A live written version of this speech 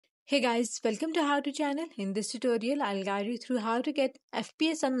Hey guys, welcome to How To channel. In this tutorial, I'll guide you through how to get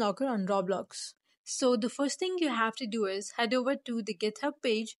FPS Unlocker on Roblox. So the first thing you have to do is head over to the GitHub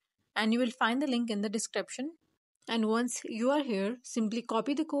page and you will find the link in the description. And once you are here, simply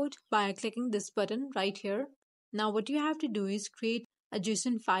copy the code by clicking this button right here. Now what you have to do is create a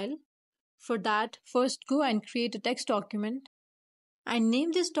JSON file. For that, first go and create a text document and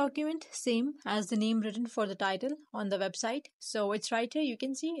name this document same as the name written for the title on the website. So it's right here, you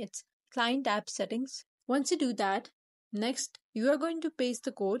can see it's client app settings. Once you do that, next you are going to paste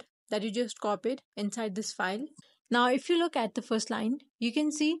the code that you just copied inside this file. Now if you look at the first line, you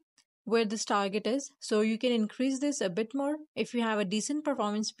can see where this target is. So you can increase this a bit more if you have a decent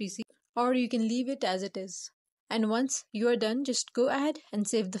performance PC, or you can leave it as it is. And once you are done, just go ahead and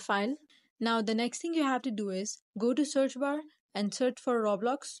save the file. Now the next thing you have to do is go to search bar and search for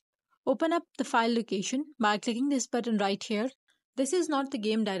Roblox. Open up the file location by clicking this button right here. This is not the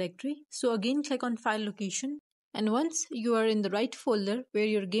game directory, so again click on file location. And once you are in the right folder where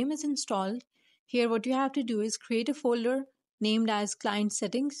your game is installed, here what you have to do is create a folder named as client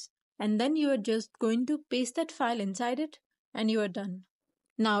settings, and then you are just going to paste that file inside it and you are done.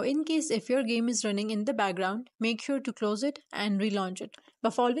 Now in case if your game is running in the background, make sure to close it and relaunch it. By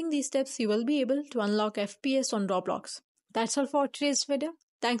following these steps, you will be able to unlock FPS on Roblox. That's all for today's video.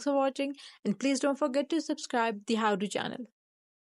 Thanks for watching and please don't forget to subscribe the How To channel.